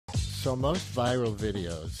So most viral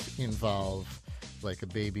videos involve like a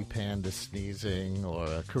baby panda sneezing or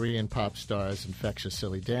a Korean pop star's infectious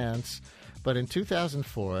silly dance. But in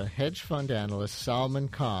 2004, hedge fund analyst Salman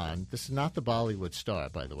Khan, this is not the Bollywood star,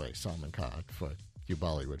 by the way, Salman Khan, for you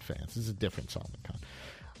Bollywood fans. This is a different Salman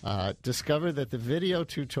Khan. Discovered that the video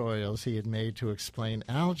tutorials he had made to explain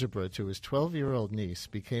algebra to his 12-year-old niece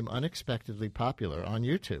became unexpectedly popular on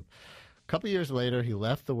YouTube. A couple years later, he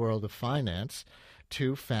left the world of finance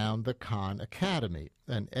to found the Khan Academy,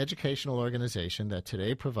 an educational organization that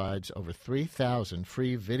today provides over 3,000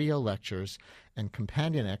 free video lectures and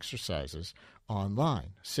companion exercises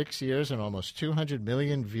online. 6 years and almost 200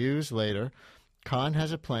 million views later, Khan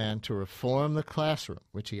has a plan to reform the classroom,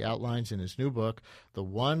 which he outlines in his new book, The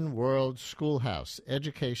One World Schoolhouse,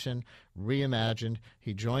 Education Reimagined.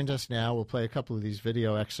 He joined us now. We'll play a couple of these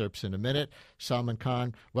video excerpts in a minute. Salman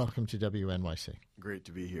Khan, welcome to WNYC. Great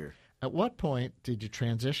to be here. At what point did you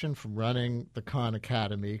transition from running the Khan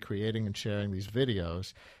Academy, creating and sharing these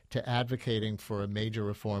videos, to advocating for a major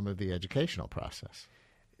reform of the educational process?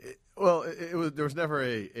 There was never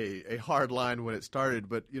a hard line when it started,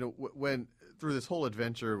 but when through this whole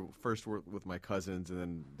adventure, first with my cousins, and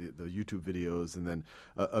then the YouTube videos, and then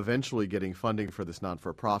eventually getting funding for this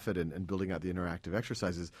non-for-profit and building out the interactive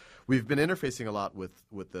exercises, we've been interfacing a lot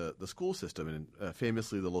with the school system, and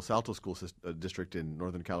famously the Los Altos School District in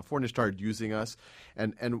Northern California started using us,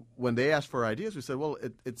 and when they asked for ideas, we said, well,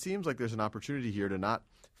 it seems like there's an opportunity here to not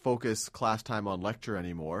focus class time on lecture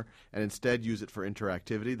anymore and instead use it for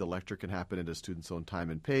interactivity. The lecture can happen at a student's own time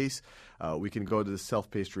and pace. We can go to the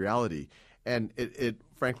self-paced reality. And it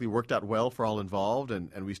frankly worked out well for all involved,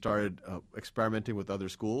 and we started experimenting with other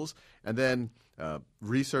schools. And then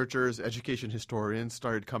researchers, education historians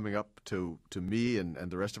started coming up to me and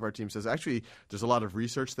the rest of our team, says, actually, there's a lot of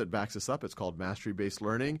research that backs us up. It's called mastery-based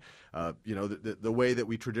learning. The way that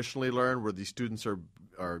we traditionally learn, where these students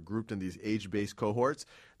are grouped in these age-based cohorts,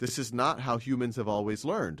 this is not how humans have always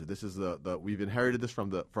learned. This is we've inherited this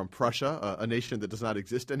from Prussia, a nation that does not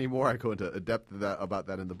exist anymore. I go into depth about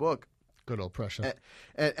that in the book. Good old Prussia.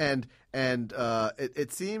 And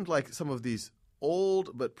it seemed like some of these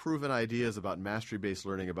old but proven ideas about mastery-based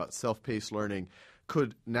learning, about self-paced learning,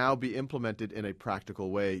 could now be implemented in a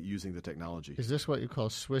practical way using the technology. Is this what you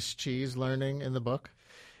call Swiss cheese learning in the book?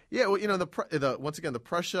 Yeah, well, once again, the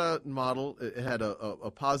Prussia model, it had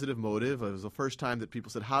a positive motive. It was the first time that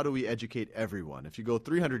people said, how do we educate everyone? If you go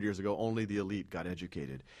 300 years ago, only the elite got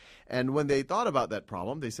educated. And when they thought about that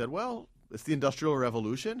problem, they said, well, it's the Industrial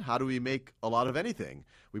Revolution. How do we make a lot of anything?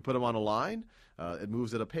 We put them on a line. It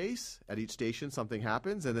moves at a pace. At each station, something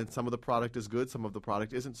happens, and then some of the product is good, some of the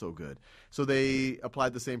product isn't so good. So they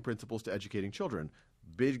applied the same principles to educating children.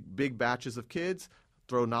 Big batches of kids,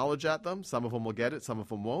 throw knowledge at them. Some of them will get it, some of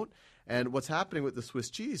them won't. And what's happening with the Swiss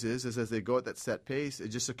cheese is as they go at that set pace, it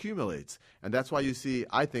just accumulates. And that's why you see,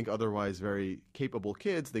 I think, otherwise very capable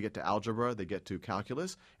kids, they get to algebra, they get to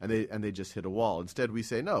calculus, and they just hit a wall. Instead, we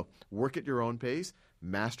say, no, work at your own pace,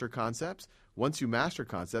 master concepts. Once you master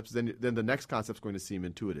concepts, then the next concept's going to seem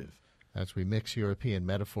intuitive. As we mix European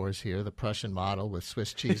metaphors here, the Prussian model with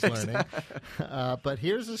Swiss cheese learning. But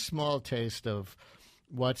here's a small taste of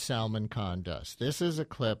what Salman Khan does. This is a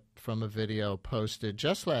clip from a video posted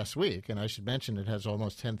just last week, and I should mention it has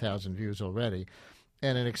almost 10,000 views already,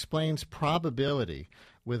 and it explains probability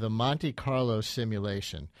with a Monte Carlo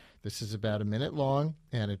simulation. This is about a minute long,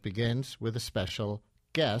 and it begins with a special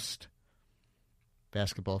guest.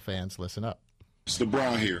 Basketball fans, listen up. It's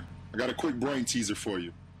LeBron here. I got a quick brain teaser for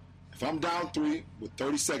you. If I'm down 3 with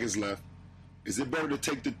 30 seconds left, is it better to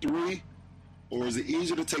take the 3, or is it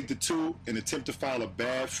easier to take the 2 and attempt to foul a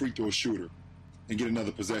bad free throw shooter and get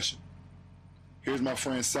another possession? Here's my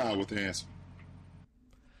friend Sal with the answer.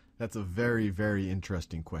 That's a very, very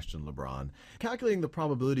interesting question, LeBron. Calculating the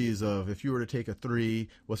probabilities of if you were to take a 3,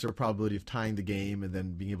 what's the probability of tying the game and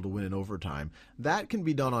then being able to win in overtime, that can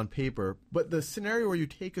be done on paper. But the scenario where you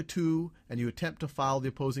take a 2 and you attempt to foul the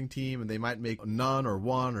opposing team and they might make none or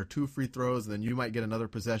 1 or 2 free throws and then you might get another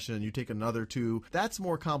possession and you take another 2, that's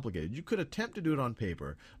more complicated. You could attempt to do it on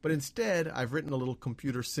paper, but instead I've written a little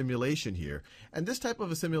computer simulation here. And this type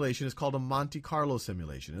of a simulation is called a Monte Carlo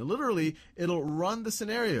simulation. And literally, it'll run the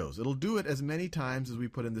scenarios. It'll do it as many times as we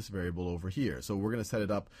put in this variable over here. So we're going to set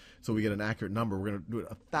it up so we get an accurate number. We're going to do it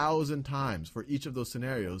 1,000 times for each of those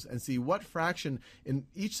scenarios and see what fraction in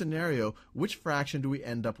each scenario, which fraction do we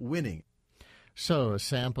end up winning. So a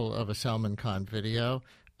sample of a Salman Khan video.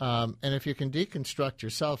 And if you can deconstruct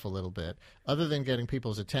yourself a little bit, other than getting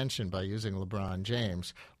people's attention by using LeBron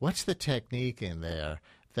James, what's the technique in there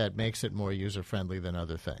that makes it more user-friendly than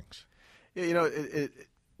other things? Yeah,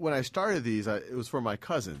 when I started these, it was for my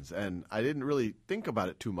cousins, and I didn't really think about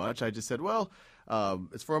it too much. I just said, well,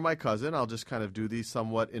 it's for my cousin. I'll just kind of do these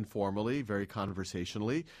somewhat informally, very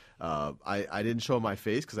conversationally. I didn't show my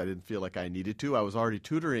face because I didn't feel like I needed to. I was already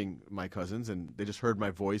tutoring my cousins, and they just heard my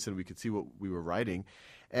voice, and we could see what we were writing.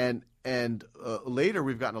 And later,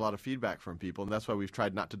 we've gotten a lot of feedback from people, and that's why we've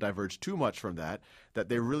tried not to diverge too much from that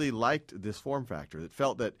they really liked this form factor. It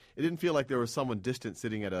felt that it didn't feel like there was someone distant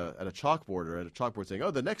sitting at a chalkboard or at a chalkboard saying,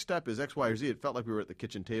 oh, the next step is X, Y, or Z. It felt like we were at the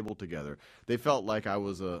kitchen table together. They felt like I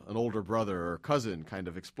was an older brother or cousin kind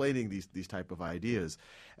of explaining these type of ideas.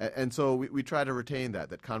 And so we try to retain that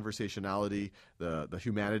conversationality, the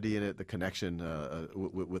humanity in it, the connection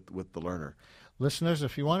with the learner. Listeners,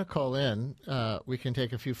 if you want to call in, we can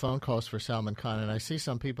take a few phone calls for Salman Khan. And I see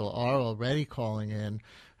some people are already calling in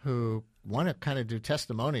who want to kind of do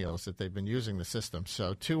testimonials that they've been using the system.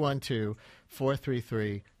 So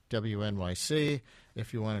 212-433-WNYC.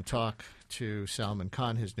 If you want to talk to Salman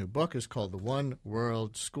Khan, his new book is called The One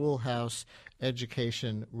World Schoolhouse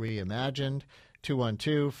Education Reimagined.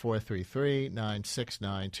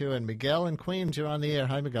 212-433-9692. And Miguel in Queens, you're on the air.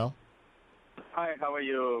 Hi, Miguel. Hi, how are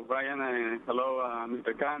you, Brian? And hello,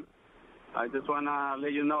 Mr. Khan. I just want to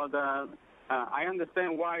let you know that I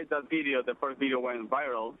understand why that video, the first video, went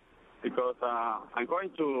viral, because I'm going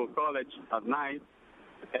to college at night,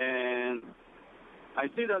 and I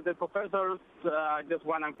see that the professors just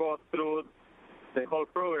want to go through the whole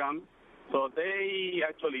program, so they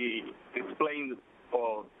actually explain,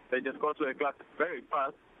 or they just go through the class very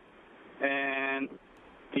fast. And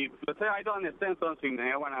if, let's say, I don't understand something, and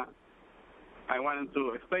I want to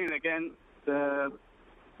explain again.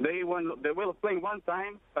 They will explain one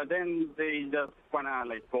time, but then they just wanna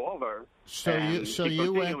go over. So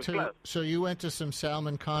you went to some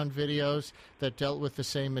Salman Khan videos that dealt with the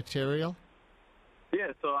same material?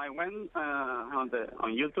 Yeah. So I went on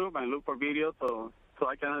YouTube and looked for videos so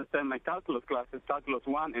I can understand my calculus classes, calculus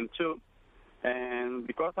 1 and 2, and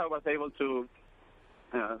because I was able to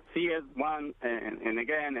see it one and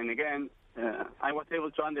again and again, I was able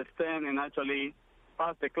to understand and actually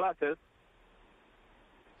pass the classes.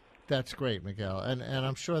 That's great, Miguel, and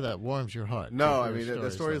I'm sure that warms your heart. No, I mean, the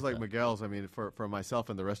stories like Miguel's, I mean, for myself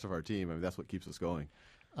and the rest of our team, I mean, that's what keeps us going.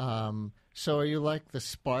 So are you like the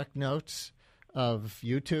Spark Notes of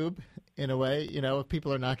YouTube, in a way? You know, if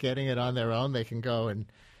people are not getting it on their own, they can go and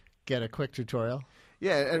get a quick tutorial?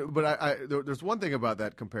 Yeah, but there's one thing about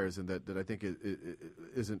that comparison that I think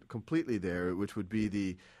isn't completely there, which would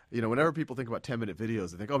be whenever people think about 10-minute videos,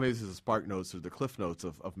 they think, oh, maybe this is the Spark Notes or the Cliff Notes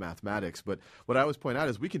of mathematics. But what I always point out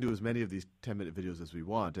is we can do as many of these 10-minute videos as we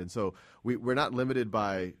want. And so we're not limited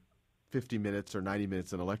by 50 minutes or 90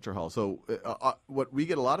 minutes in a lecture hall. So what we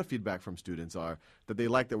get a lot of feedback from students are that they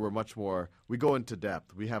like that we're much more, we go into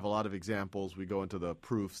depth. We have a lot of examples. We go into the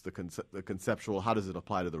proofs, the conceptual, how does it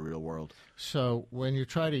apply to the real world? So when you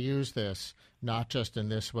try to use this, not just in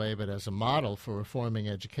this way, but as a model for reforming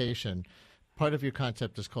education, part of your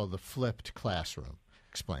concept is called the flipped classroom.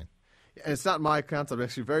 Explain. And it's not my concept.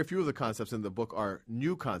 Actually, very few of the concepts in the book are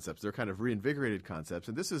new concepts. They're kind of reinvigorated concepts.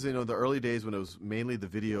 And this is, the early days when it was mainly the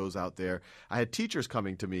videos out there. I had teachers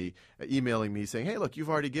coming to me, emailing me saying, hey, look, you've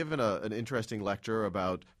already given an interesting lecture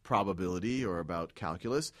about probability or about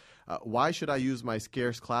calculus. Why should I use my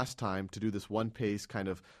scarce class time to do this one-pace kind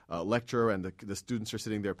of lecture and the students are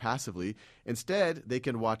sitting there passively? Instead, they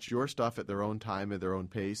can watch your stuff at their own time, at their own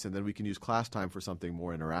pace, and then we can use class time for something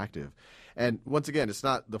more interactive. And once again, it's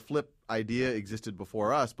not the flip idea existed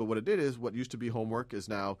before us, but what it did is what used to be homework is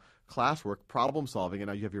now classwork, problem solving, and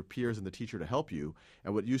now you have your peers and the teacher to help you.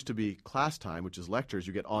 And what used to be class time, which is lectures,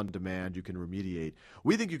 you get on demand, you can remediate.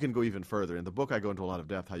 We think you can go even further. In the book, I go into a lot of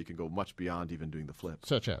depth how you can go much beyond even doing the flip.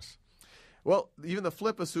 Such as? Well, even the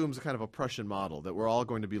flip assumes a kind of a Prussian model, that we're all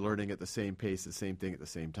going to be learning at the same pace, the same thing at the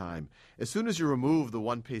same time. As soon as you remove the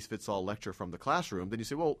one-pace-fits-all lecture from the classroom, then you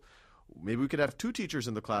say, well, maybe we could have two teachers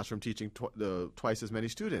in the classroom teaching twice as many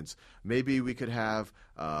students. Maybe we could have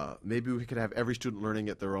every student learning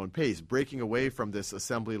at their own pace, breaking away from this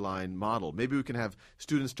assembly line model. Maybe we can have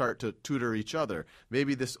students start to tutor each other.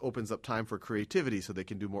 Maybe this opens up time for creativity so they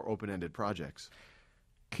can do more open-ended projects.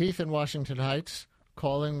 Keith in Washington Heights,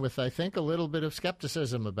 calling with, I think, a little bit of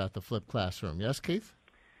skepticism about the flipped classroom. Yes, Keith?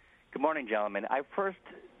 Good morning, gentlemen. I first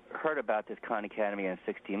heard about this Khan Academy in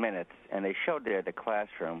 60 Minutes, and they showed there the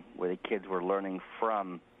classroom where the kids were learning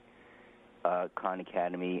from Khan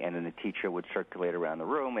Academy, and then the teacher would circulate around the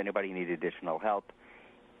room. Anybody need additional help?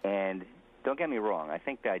 And don't get me wrong, I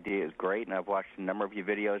think the idea is great, and I've watched a number of your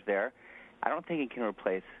videos there. I don't think it can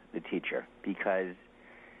replace the teacher because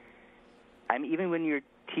even when you're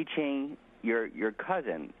teaching your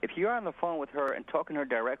cousin, if you're on the phone with her and talking to her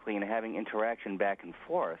directly and having interaction back and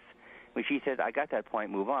forth, when she says, "I got that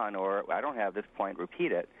point, move on," or "I don't have this point,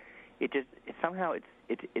 repeat it," somehow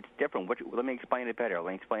it's different. Let me explain it better. Let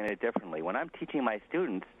me explain it differently. When I'm teaching my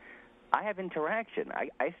students, I have interaction.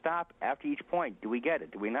 I stop after each point. Do we get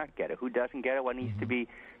it? Do we not get it? Who doesn't get it? What needs to be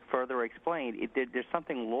further explained? There's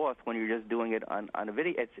something lost when you're just doing it on a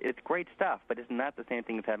video. It's great stuff, but it's not the same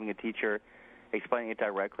thing as having a teacher explaining it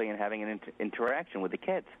directly and having an interaction with the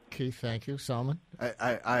kids. Keith, thank you. Salman?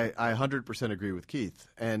 I 100% agree with Keith,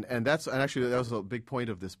 and actually that was a big point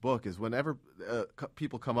of this book is whenever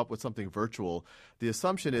people come up with something virtual, the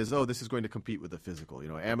assumption is, oh, this is going to compete with the physical,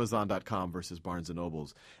 Amazon.com versus Barnes &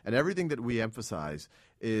 Nobles, and everything that we emphasize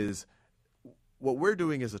is what we're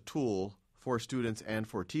doing is a tool for students and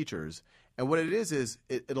for teachers. And what it is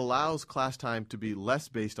it allows class time to be less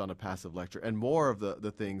based on a passive lecture and more of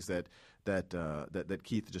the things that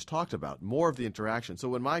Keith just talked about, more of the interaction. So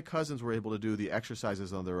when my cousins were able to do the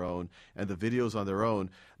exercises on their own and the videos on their own,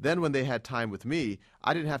 then when they had time with me,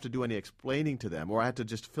 I didn't have to do any explaining to them, or I had to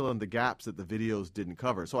just fill in the gaps that the videos didn't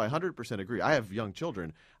cover. So I 100% agree. I have young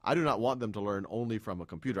children. I do not want them to learn only from a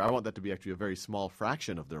computer. I want that to be actually a very small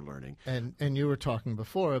fraction of their learning. And you were talking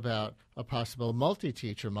before about a possible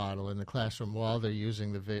multi-teacher model in the classroom while they're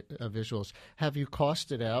using the visuals. Have you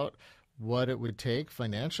costed out what it would take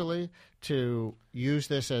financially to use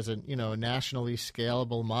this as a nationally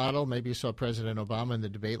scalable model? Maybe you saw President Obama in the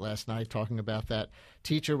debate last night talking about that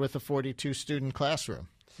teacher with a 42-student classroom.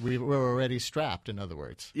 We're already strapped, in other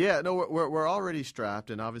words. Yeah, no, we're already strapped,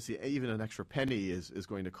 and obviously even an extra penny is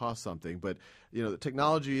going to cost something. But the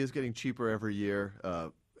technology is getting cheaper every year.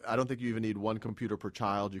 I don't think you even need one computer per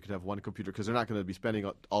child. You could have one computer because they're not going to be spending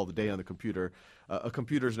all the day on the computer. A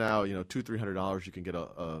computer's now, $200-300. You can get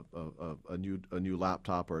a new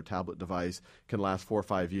laptop or a tablet device. Can last 4 or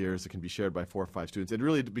 5 years. It can be shared by 4 or 5 students.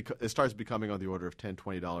 It starts becoming on the order of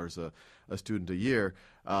 $10-20 a student a year.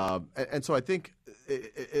 And so I think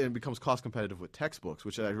it becomes cost competitive with textbooks,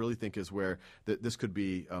 which I really think is where this could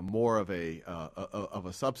be more of a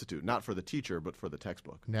substitute, not for the teacher but for the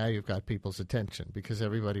textbook. Now you've got people's attention because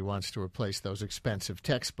everybody wants to replace those expensive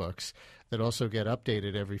textbooks that also get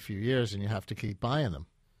updated every few years, and you have to keep buying them.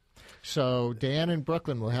 So Dan in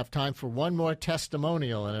Brooklyn will have time for one more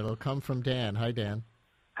testimonial, and it'll come from Dan. Hi, Dan.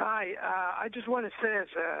 Hi. I just want to say as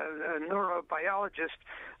a neurobiologist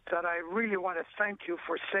that I really want to thank you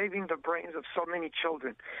for saving the brains of so many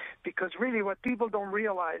children, because really what people don't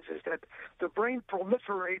realize is that the brain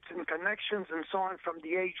proliferates in connections and so on from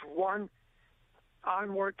the age 1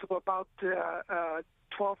 onward to about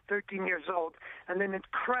 12, 13 years old, and then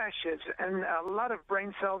it crashes, and a lot of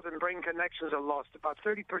brain cells and brain connections are lost, about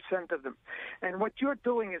 30% of them. And what you're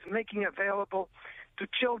doing is making available to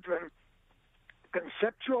children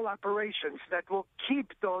conceptual operations that will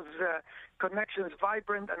keep those connections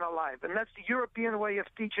vibrant and alive. And that's the European way of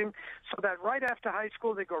teaching, so that right after high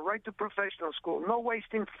school, they go right to professional school. No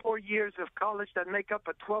wasting 4 years of college that make up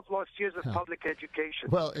 12 lost years of public education.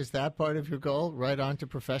 Well, is that part of your goal, right on to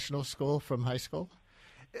professional school from high school?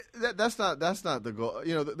 That's not the goal.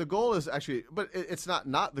 The goal is actually, but it's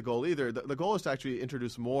not the goal either. The goal is to actually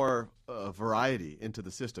introduce more variety into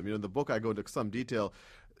the system. In the book I go into some detail.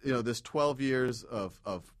 This 12 years of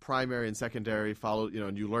primary and secondary followed,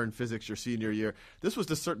 and you learn physics your senior year. This was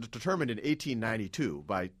determined in 1892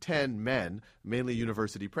 by 10 men, mainly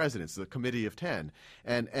university presidents, the Committee of 10.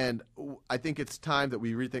 And I think it's time that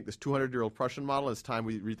we rethink this 200-year-old Prussian model. It's time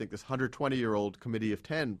we rethink this 120-year-old Committee of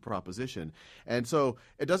 10 proposition. And so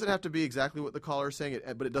it doesn't have to be exactly what the caller is saying,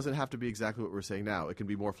 but it doesn't have to be exactly what we're saying now. It can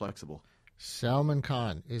be more flexible. Salman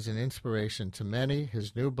Khan is an inspiration to many.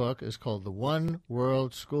 His new book is called The One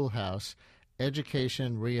World Schoolhouse,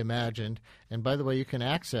 Education Reimagined. And by the way, you can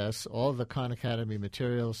access all the Khan Academy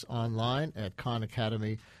materials online at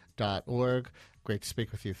khanacademy.org. Great to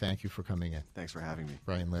speak with you. Thank you for coming in. Thanks for having me.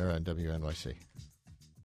 Brian Lehrer on WNYC.